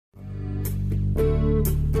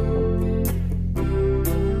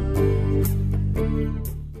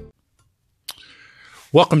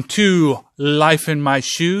Welcome to Life in My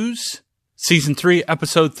Shoes, Season 3,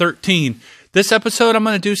 Episode 13. This episode, I'm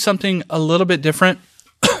going to do something a little bit different,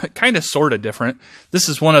 kind of sort of different. This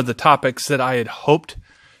is one of the topics that I had hoped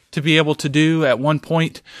to be able to do at one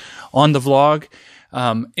point on the vlog,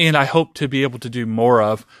 and I hope to be able to do more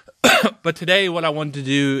of. But today, what I wanted to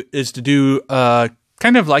do is to do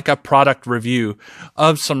kind of like a product review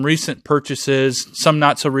of some recent purchases, some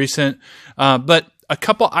not so recent, but a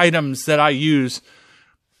couple items that I use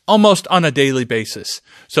almost on a daily basis.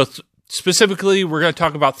 So specifically, we're going to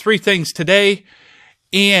talk about three things today,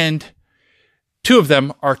 and two of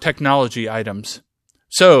them are technology items.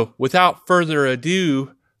 So without further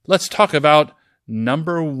ado, let's talk about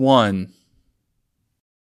number one.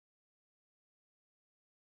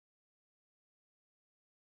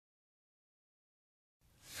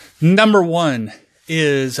 Number one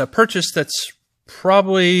is a purchase that's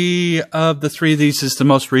probably, of the three of these, is the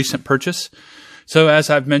most recent purchase. So as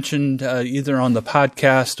I've mentioned, either on the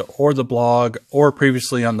podcast or the blog or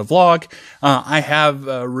previously on the vlog, I have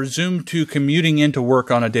resumed to commuting into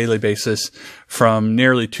work on a daily basis. From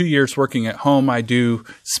nearly 2 years working at home, I do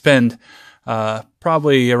spend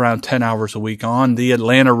probably around 10 hours a week on the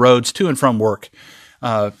Atlanta roads to and from work.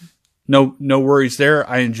 No worries there.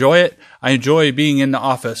 I enjoy it. I enjoy being in the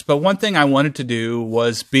office. But one thing I wanted to do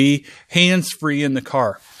was be hands-free in the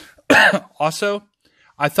car. Also,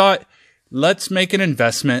 I thought, let's make an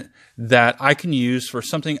investment that I can use for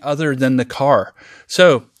something other than the car.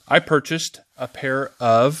 So I purchased a pair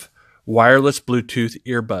of wireless Bluetooth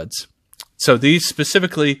earbuds. So these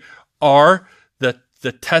specifically are the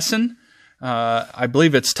Tesson. I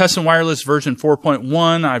believe it's Tesson Wireless version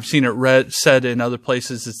 4.1. I've seen it said in other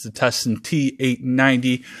places it's the Tesson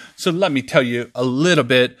T890. So let me tell you a little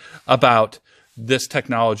bit about this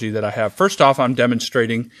technology that I have. First off, I'm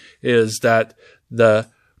demonstrating is that the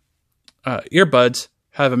earbuds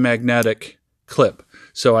have a magnetic clip.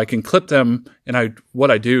 So I can clip them, and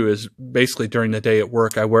what I do is basically during the day at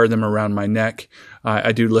work, I wear them around my neck.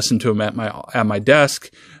 I do listen to them at my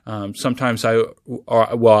desk. Sometimes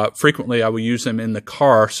frequently I will use them in the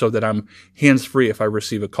car so that I'm hands-free if I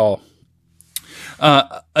receive a call.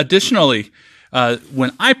 Additionally,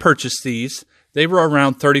 when I purchased these, they were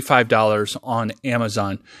around $35 on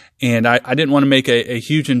Amazon, and I didn't want to make a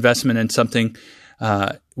huge investment in something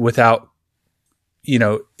without,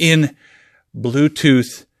 in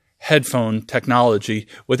Bluetooth headphone technology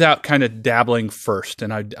without kind of dabbling first.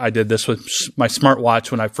 And I did this with my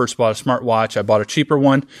smartwatch. When I first bought a smartwatch, I bought a cheaper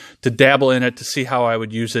one to dabble in it, to see how I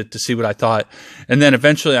would use it, to see what I thought. And then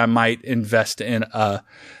eventually I might invest in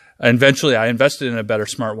eventually I invested in a better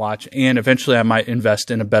smartwatch, and eventually I might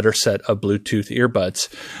invest in a better set of Bluetooth earbuds.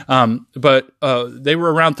 But they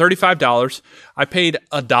were around $35. I paid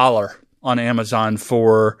 $1 on Amazon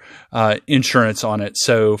for insurance on it.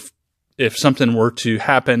 So if something were to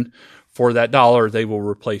happen for that $1, they will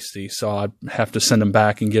replace these. So I'd have to send them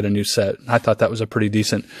back and get a new set. I thought that was a pretty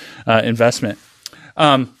decent investment.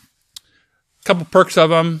 Couple perks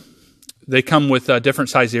of them. They come with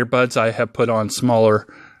different size earbuds. I have put on smaller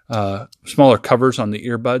covers on the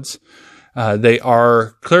earbuds. They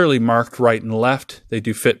are clearly marked right and left. They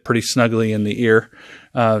do fit pretty snugly in the ear.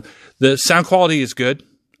 The sound quality is good.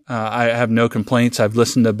 I have no complaints. I've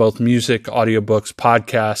listened to both music, audiobooks,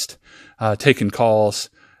 podcasts, taken calls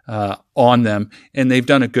on them, and they've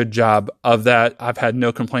done a good job of that. I've had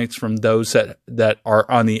no complaints from those that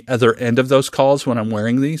are on the other end of those calls when I'm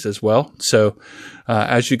wearing these as well. So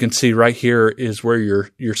as you can see right here is where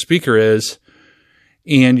your speaker is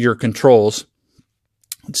and your controls.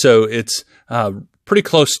 So it's pretty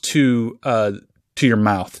close to your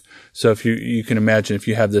mouth. So if you can imagine, if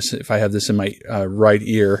I have this in my right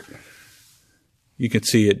ear, you can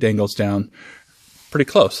see it dangles down pretty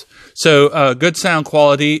close. So good sound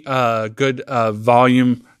quality, good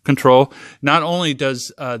volume control. Not only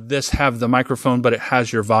does this have the microphone, but it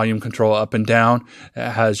has your volume control up and down.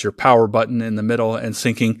 It has your power button in the middle and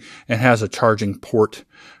syncing, and has a charging port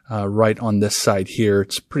right on this side here.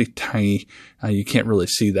 It's pretty tiny. You can't really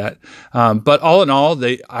see that. But all in all,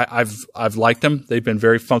 I've liked them. They've been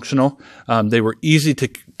very functional. They were easy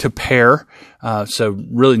to pair. So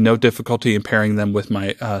really no difficulty in pairing them with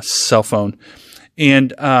my cell phone.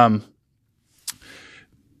 And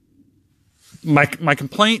my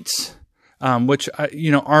complaints, which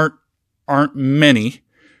aren't many,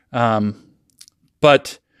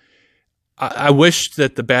 but I wish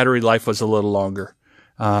that the battery life was a little longer.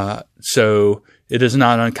 So it is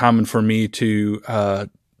not uncommon for me to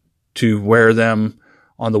wear them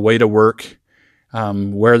on the way to work,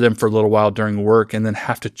 wear them for a little while during work, and then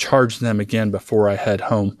have to charge them again before I head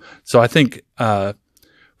home. So I think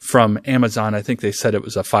from Amazon. I think they said it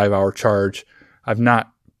was a 5-hour charge. I've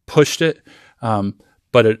not pushed it,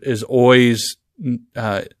 but it is always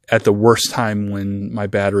at the worst time when my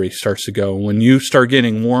battery starts to go. When you start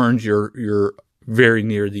getting warned, you're very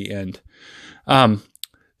near the end.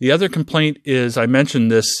 The other complaint is I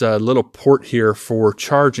mentioned this little port here for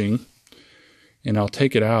charging, and I'll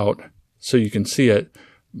take it out so you can see it.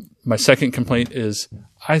 My second complaint is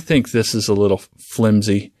I think this is a little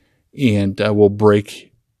flimsy and will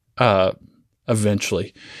break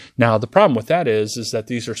eventually. Now, the problem with that is that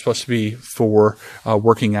these are supposed to be for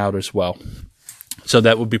working out as well. So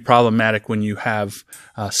that would be problematic when you have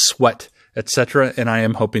sweat, etc. And I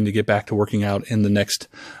am hoping to get back to working out in the next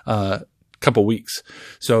couple weeks.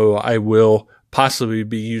 So I will possibly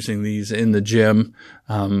be using these in the gym,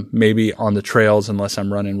 maybe on the trails unless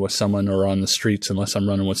I'm running with someone, or on the streets unless I'm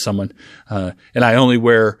running with someone. And I only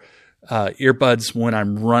wear earbuds when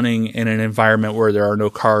I'm running in an environment where there are no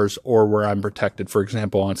cars or where I'm protected, for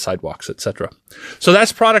example, on sidewalks, etc. So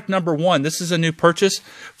that's product number one. This is a new purchase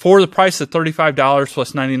for the price of $35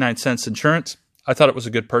 plus 99 cents insurance. I thought it was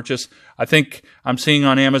a good purchase. I think I'm seeing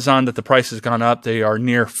on Amazon that the price has gone up. They are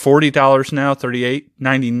near $40 now,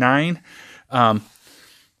 $38.99.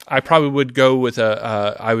 I probably would go with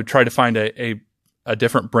I would try to find a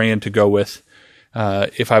different brand to go with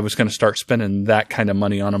if I was going to start spending that kind of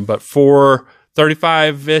money on them. But for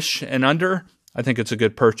 35-ish and under, I think it's a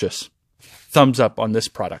good purchase. Thumbs up on this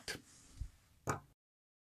product.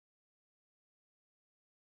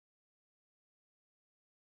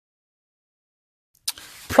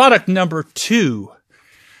 Product number two.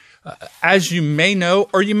 As you may know,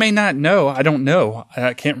 or you may not know, I don't know.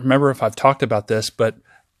 I can't remember if I've talked about this, but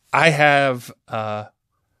I have a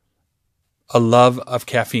love of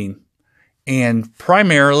caffeine. And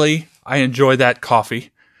primarily, I enjoy that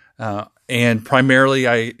coffee. And primarily,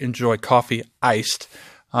 I enjoy coffee iced.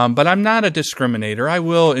 But I'm not a discriminator. I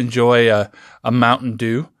will enjoy a Mountain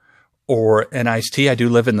Dew or an iced tea. I do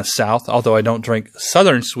live in the South, although I don't drink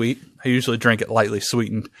Southern Sweet. I usually drink it lightly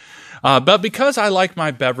sweetened. But because I like my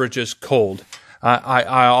beverages cold,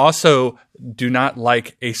 I also do not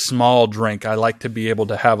like a small drink. I like to be able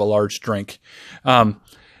to have a large drink.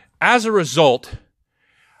 As a result,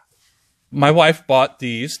 my wife bought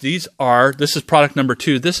these. This is product number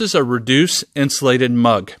two. This is a Reduce Insulated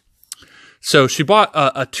Mug. So she bought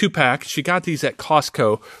a 2-pack. She got these at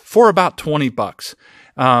Costco for about $20.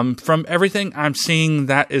 From everything I'm seeing,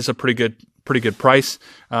 that is a pretty good price.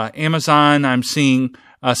 Amazon, I'm seeing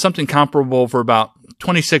something comparable for about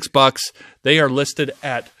 $26. They are listed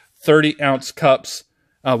at 30-ounce cups,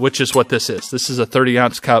 which is what this is. This is a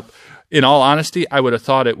 30-ounce cup. In all honesty, I would have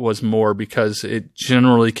thought it was more because it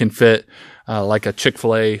generally can fit like a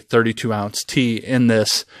Chick-fil-A 32-ounce tea in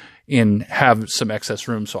this and have some excess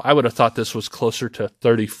room. So I would have thought this was closer to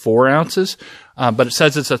 34 ounces, but it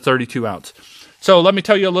says it's a 32-ounce. So let me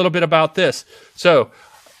tell you a little bit about this. So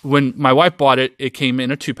when my wife bought it, it came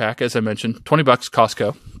in a 2-pack, as I mentioned, $20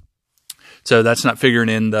 Costco. So that's not figuring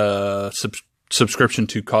in the subscription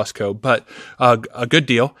to Costco, but a good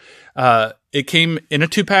deal. It came in a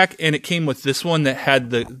 2-pack, and it came with this one that had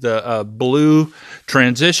the blue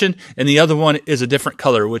transition, and the other one is a different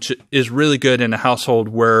color, which is really good in a household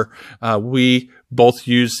where we both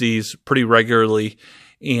use these pretty regularly,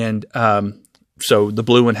 and so the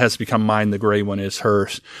blue one has become mine, the gray one is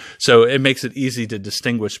hers. So it makes it easy to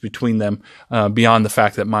distinguish between them beyond the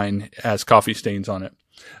fact that mine has coffee stains on it.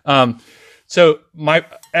 So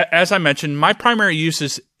as I mentioned, my primary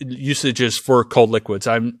usage is for cold liquids.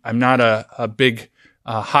 I'm not a big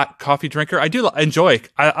hot coffee drinker. I do enjoy.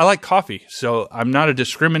 I like coffee, so I'm not a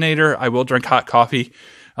discriminator. I will drink hot coffee.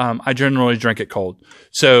 I generally drink it cold.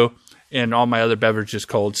 So, and all my other beverages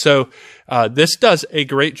cold. So this does a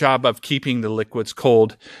great job of keeping the liquids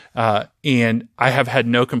cold, and I have had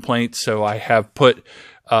no complaints. So I have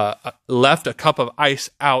left a cup of ice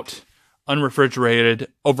out unrefrigerated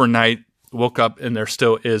overnight. Woke up and there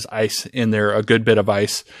still is ice in there, a good bit of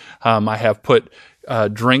ice. I have put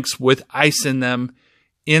drinks with ice in them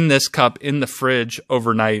in this cup in the fridge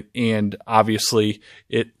overnight, and obviously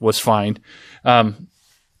it was fine.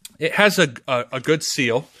 It has a good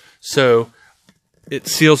seal, so it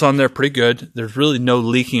seals on there pretty good. There's really no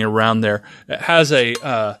leaking around there. It has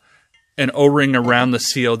an O-ring around the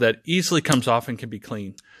seal that easily comes off and can be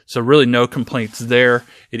cleaned. So really no complaints there.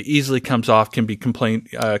 It easily comes off, can be cleaned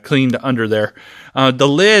under there. The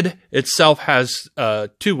lid itself has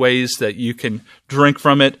 2 ways that you can drink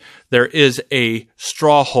from it. There is a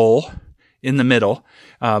straw hole in the middle,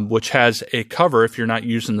 which has a cover. If you're not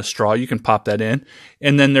using the straw, you can pop that in.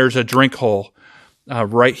 And then there's a drink hole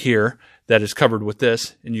right here that is covered with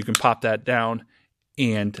this, and you can pop that down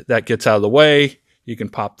and that gets out of the way. You can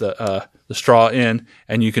pop the straw in,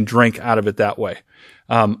 and you can drink out of it that way.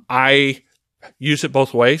 I use it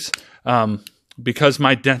both ways. Because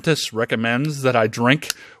my dentist recommends that I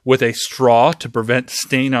drink with a straw to prevent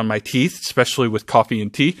stain on my teeth, especially with coffee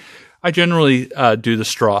and tea, I generally do the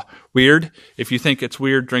straw. Weird. If you think it's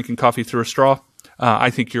weird drinking coffee through a straw, I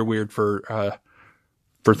think you're weird for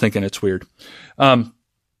thinking it's weird. The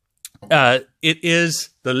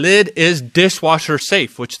lid is dishwasher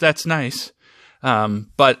safe, which that's nice.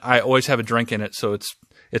 But I always have a drink in it, so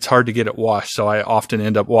it's hard to get it washed. So I often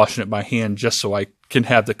end up washing it by hand just so I can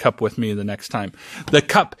have the cup with me the next time. The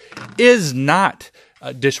cup is not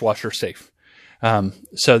dishwasher safe.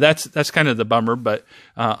 So that's kind of the bummer, but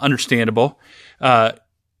understandable. As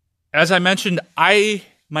I mentioned,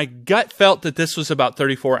 my gut felt that this was about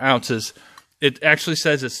 34 ounces. It actually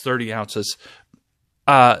says it's 30 ounces.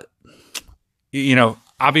 Obviously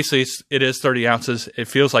it is 30 ounces. It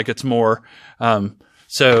feels like it's more.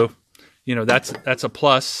 So that's a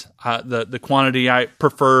plus. The quantity, I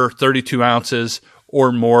prefer 32 ounces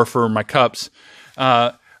or more for my cups.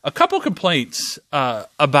 A couple complaints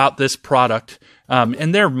about this product,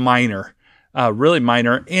 and they're minor, really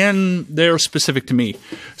minor, and they're specific to me.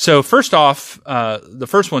 So first off, the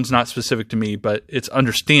first one's not specific to me, but it's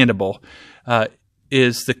understandable,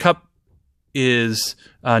 is the cup is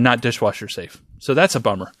not dishwasher safe. So that's a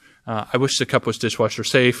bummer. I wish the cup was dishwasher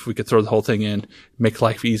safe. We could throw the whole thing in, make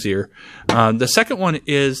life easier. The second one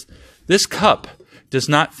is this cup does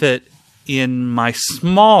not fit in my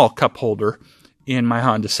small cup holder in my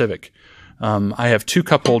Honda Civic. I have two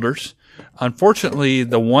cup holders. Unfortunately,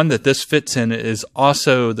 the one that this fits in is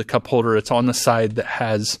also the cup holder. It's on the side that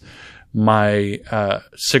has my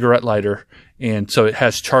cigarette lighter, and so it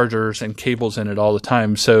has chargers and cables in it all the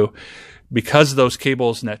time. So because of those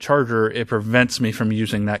cables and that charger, it prevents me from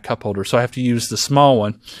using that cup holder. So I have to use the small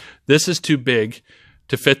one. This is too big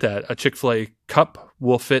to fit that. A Chick-fil-A cup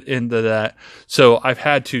will fit into that. So I've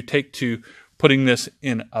had to take to putting this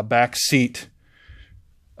in a back seat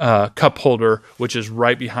cup holder, which is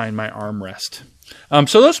right behind my armrest.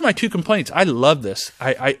 So those are my two complaints. I love this.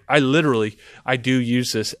 I literally do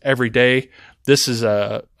use this every day. This is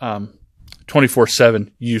a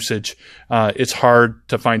 24/7 usage. It's hard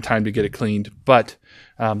to find time to get it cleaned, but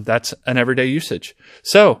that's an everyday usage.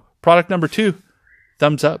 So product number 2,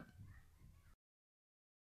 thumbs up.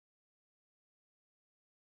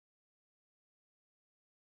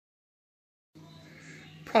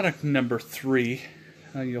 Product number 3,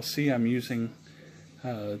 you'll see I'm using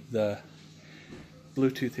the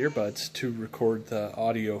Bluetooth earbuds to record the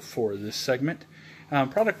audio for this segment.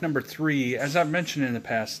 Product number 3, as I've mentioned in the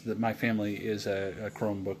past, that my family is a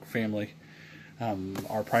Chromebook family.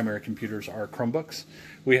 Our primary computers are Chromebooks.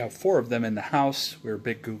 We have 4 of them in the house. We're a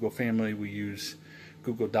big Google family. We use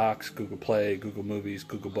Google Docs, Google Play, Google Movies,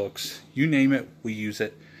 Google Books. You name it, we use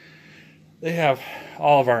it. They have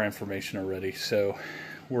all of our information already, so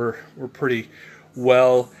we're pretty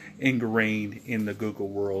well ingrained in the Google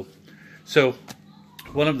world. So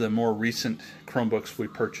one of the more recent Chromebooks we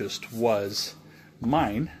purchased was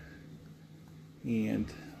mine, and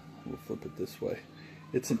we'll flip it this way.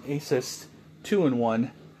 It's an Asus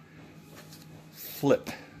 2-in-1 flip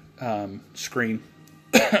screen,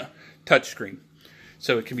 touch screen.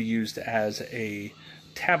 So it can be used as a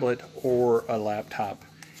tablet or a laptop,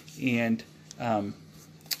 and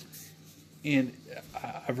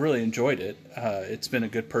I've really enjoyed it. It's been a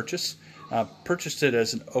good purchase. Purchased it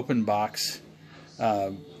as an open box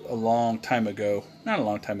a long time ago. Not a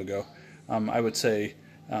long time ago. I would say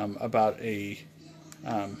about a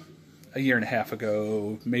year and a half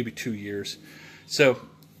ago, maybe 2 years. So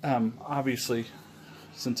obviously,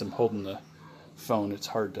 since I'm holding the phone, it's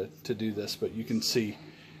hard to do this, but you can see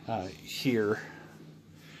here.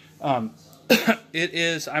 It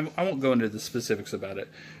is, I won't go into the specifics about it.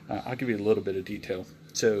 I'll give you a little bit of detail.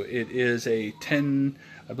 So it is I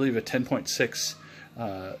believe a 10.6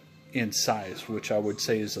 in size, which I would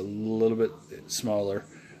say is a little bit smaller.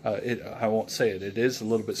 I won't say it. It is a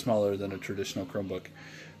little bit smaller than a traditional Chromebook.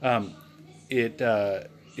 It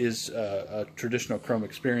is a traditional Chrome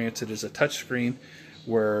experience. It is a touch screen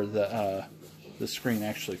where the screen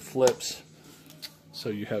actually flips, so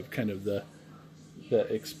you have kind of the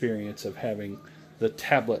experience of having the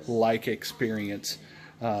tablet-like experience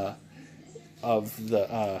of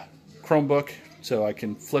the Chromebook. So I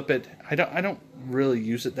can flip it. I don't really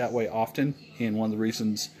use it that way often, and one of the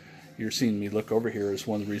reasons you're seeing me look over here is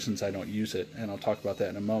one of the reasons I don't use it, and I'll talk about that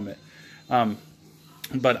in a moment.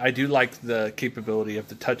 But I do like the capability of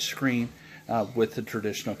the touch screen with the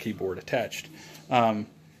traditional keyboard attached.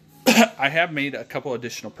 I have made a couple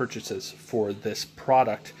additional purchases for this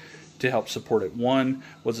product to help support it. One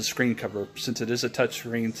was a screen cover. Since it is a touch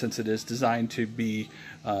screen, since it is designed to be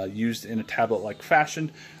used in a tablet-like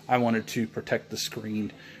fashion, I wanted to protect the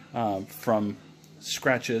screen from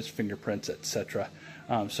scratches, fingerprints, etc.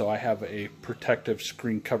 So I have a protective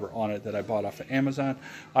screen cover on it that I bought off of Amazon.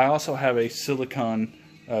 I also have a silicone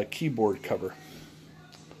keyboard cover.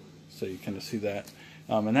 So you kind of see that.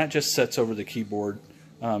 And that just sets over the keyboard,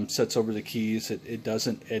 sets over the keys. It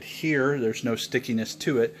doesn't adhere. There's no stickiness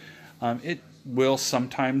to it. It will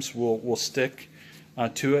sometimes will stick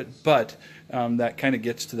to it, but that kind of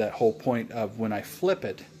gets to that whole point of when I flip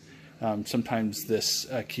it, sometimes this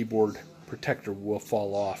keyboard protector will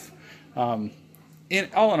fall off. In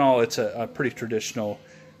all, it's a pretty traditional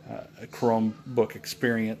Chromebook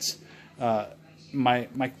experience.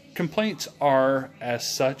 My complaints are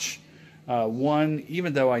as such. One,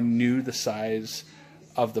 even though I knew the size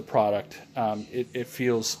of the product, it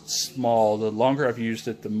feels small. The longer I've used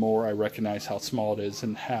it, the more I recognize how small it is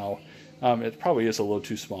and how it probably is a little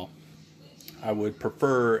too small. I would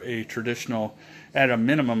prefer a traditional, at a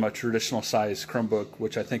minimum, a traditional size Chromebook,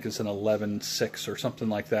 which I think is an 11.6 or something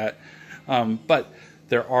like that. But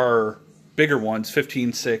there are bigger ones,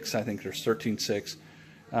 15.6, I think there's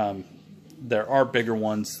 13.6. There are bigger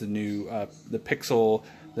ones, the new the Pixel,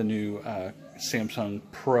 the new Samsung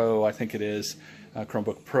Pro, I think it is,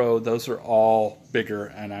 Chromebook Pro. Those are all bigger,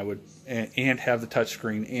 and I would and have the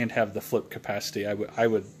touchscreen and have the flip capacity. I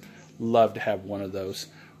would love to have one of those,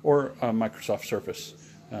 or a Microsoft Surface.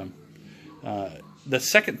 The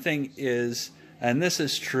second thing is, and this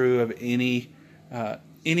is true of any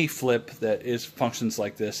flip that functions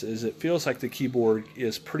like this, is it feels like the keyboard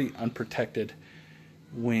is pretty unprotected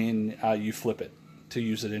when you flip it to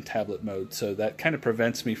use it in tablet mode. So that kind of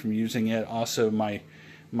prevents me from using it. Also, my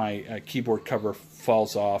keyboard cover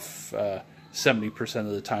falls off 70%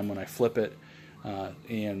 of the time when I flip it,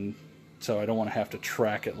 and so I don't want to have to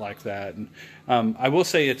track it like that. And I will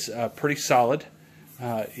say it's pretty solid.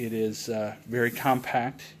 It is very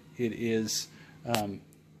compact. It is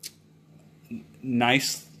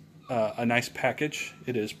nice, a nice package.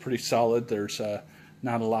 It is pretty solid. There's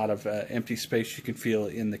not a lot of empty space you can feel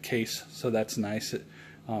in the case, so that's nice.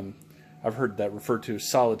 I've heard that referred to as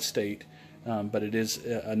solid state, but it is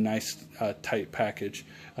a nice tight package.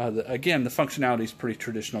 Again, the functionality is pretty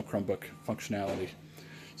traditional Chromebook functionality.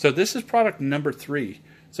 So this is product number 3.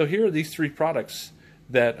 So here are these 3 products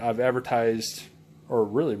that I've advertised, or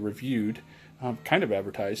really reviewed, kind of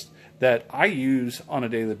advertised, that I use on a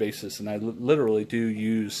daily basis, and I literally do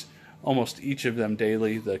use almost each of them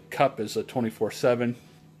daily. The cup is a 24/7.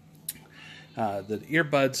 The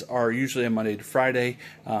earbuds are usually a Monday to Friday.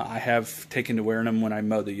 I have taken to wearing them when I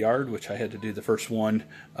mow the yard, which I had to do the first one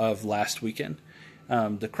of last weekend.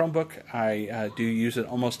 The Chromebook, I do use it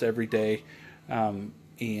almost every day,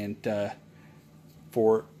 and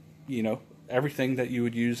for, you know, everything that you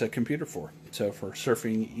would use a computer for. So for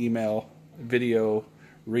surfing, email, video,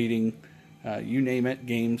 reading, you name it,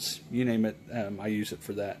 games, you name it, I use it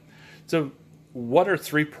for that. So what are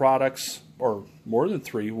 3 products, or more than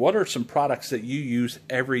 3, what are some products that you use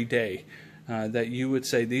every day that you would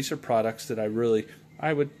say these are products that I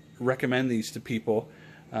would recommend these to people,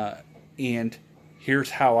 and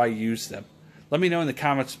here's how I use them? Let me know in the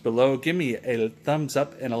comments below. Give me a thumbs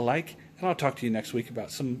up and a like, and I'll talk to you next week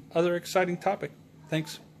about some other exciting topic.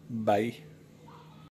 Thanks. Bye.